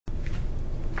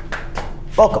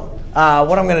Welcome.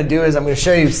 What I'm going to do is I'm going to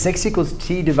show you 6 equals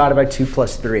t divided by 2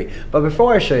 plus 3. But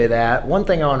before I show you that, one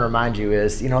thing I want to remind you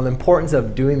is, the importance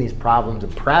of doing these problems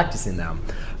and practicing them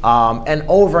and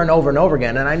over and over and over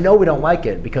again. And I know we don't like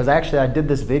it because actually I did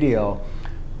this video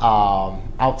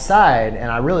outside and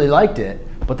I really liked it.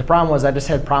 But the problem was I just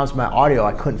had problems with my audio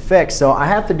I couldn't fix. So I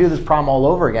have to do this problem all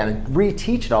over again and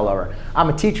reteach it all over. I'm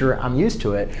a teacher, I'm used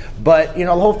to it. But the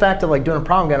whole fact of like doing a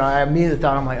problem again, I immediately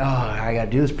thought, I'm like, oh, I got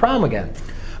to do this problem again.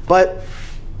 But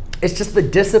it's just the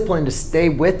discipline to stay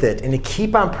with it and to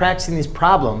keep on practicing these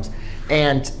problems.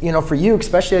 And for you,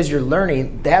 especially as you're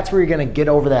learning, that's where you're going to get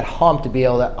over that hump to be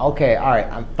able to, okay, all right,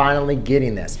 I'm finally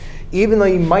getting this. Even though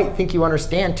you might think you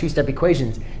understand two-step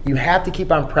equations, you have to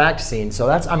keep on practicing. So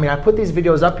that's, I put these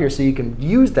videos up here so you can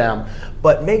use them,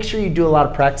 but make sure you do a lot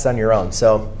of practice on your own.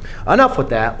 So enough with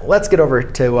that. Let's get over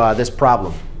to this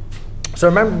problem. So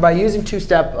remember, by using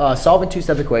solving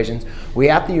two-step equations, we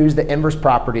have to use the inverse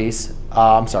properties,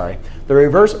 the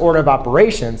reverse order of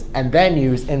operations, and then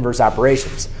use inverse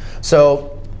operations.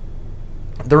 So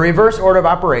the reverse order of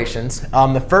operations,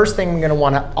 the first thing I'm going to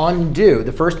want to undo,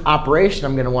 the first operation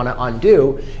I'm going to want to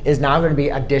undo is now going to be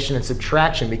addition and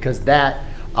subtraction, because that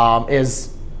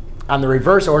is on the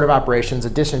reverse order of operations,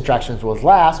 addition and subtraction was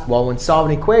last. Well, when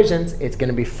solving equations, it's going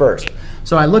to be first.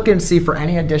 So I look and see for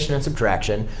any addition and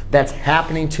subtraction that's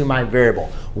happening to my variable.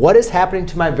 What is happening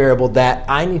to my variable that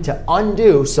I need to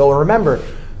undo? So remember,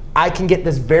 I can get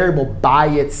this variable by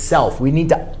itself. We need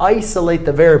to isolate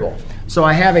the variable. So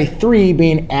I have a 3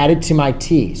 being added to my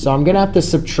t. So I'm going to have to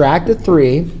subtract a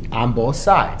 3 on both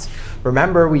sides.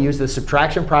 Remember, we use the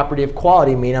subtraction property of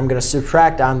quality, meaning I'm going to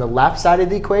subtract on the left side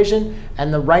of the equation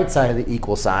and the right side of the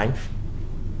equal sign.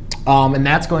 And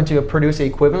that's going to produce an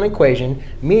equivalent equation,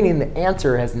 meaning the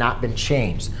answer has not been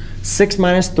changed. 6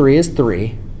 minus 3 is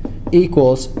 3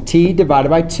 equals t divided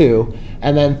by 2.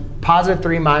 And then positive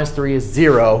 3 minus 3 is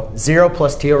 0. 0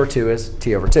 plus t over 2 is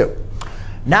t over 2.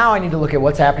 Now I need to look at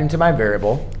what's happening to my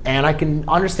variable, and I can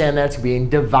understand that it's being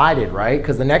divided, right?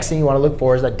 Because the next thing you want to look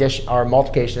for is addition or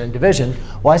multiplication and division.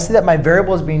 Well, I see that my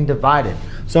variable is being divided.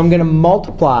 So I'm going to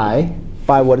multiply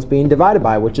by what it's being divided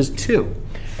by, which is 2.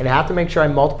 And I have to make sure I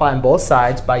multiply on both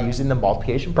sides by using the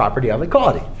multiplication property of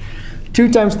equality.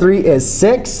 2 times 3 is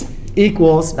 6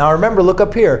 equals, now remember, look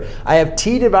up here. I have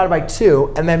t divided by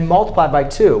 2 and then multiplied by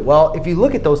 2. Well, if you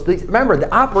look at those, remember,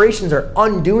 the operations are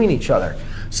undoing each other.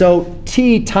 So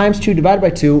t times 2 divided by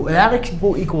 2, that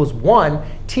equals 1.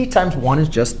 T times 1 is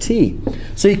just t.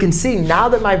 So you can see now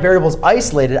that my variable is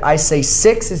isolated, I say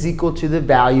 6 is equal to the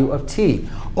value of t.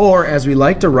 Or as we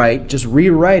like to write, just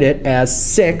rewrite it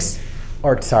as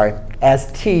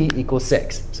as t equals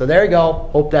 6. So there you go.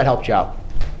 Hope that helped you out.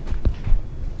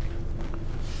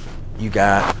 You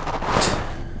got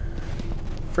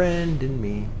friend in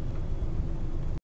me.